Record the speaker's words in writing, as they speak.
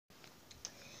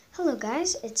Hello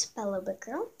guys, it's Bello Big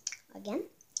Girl again.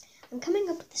 I'm coming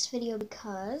up with this video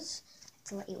because I have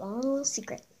to let you all know a little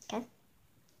secret, okay?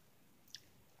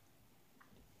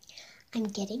 I'm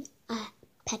getting a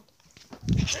pet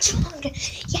hedgehog.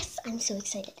 Yes, I'm so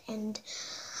excited, and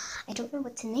I don't know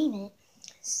what to name it.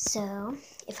 So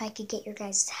if I could get your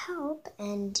guys' help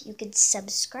and you could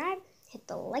subscribe, hit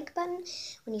the like button.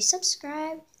 When you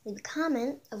subscribe, leave a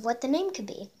comment of what the name could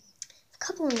be. A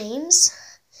couple of names,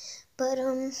 but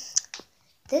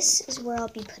this is where I'll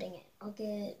be putting it. I'll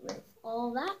get rid of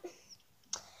all that.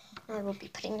 I will be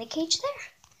putting the cage there.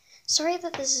 Sorry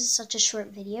that this is such a short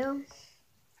video,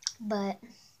 but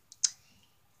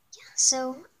yeah,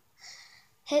 so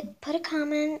put a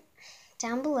comment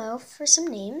down below for some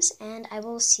names, and I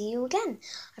will see you again.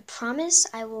 I promise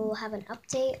I will have an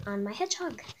update on my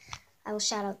hedgehog. I will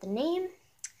shout out the name.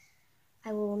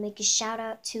 I will make a shout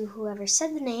out to whoever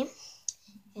said the name,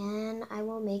 and I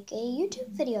will make a YouTube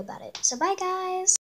video about it. So bye guys!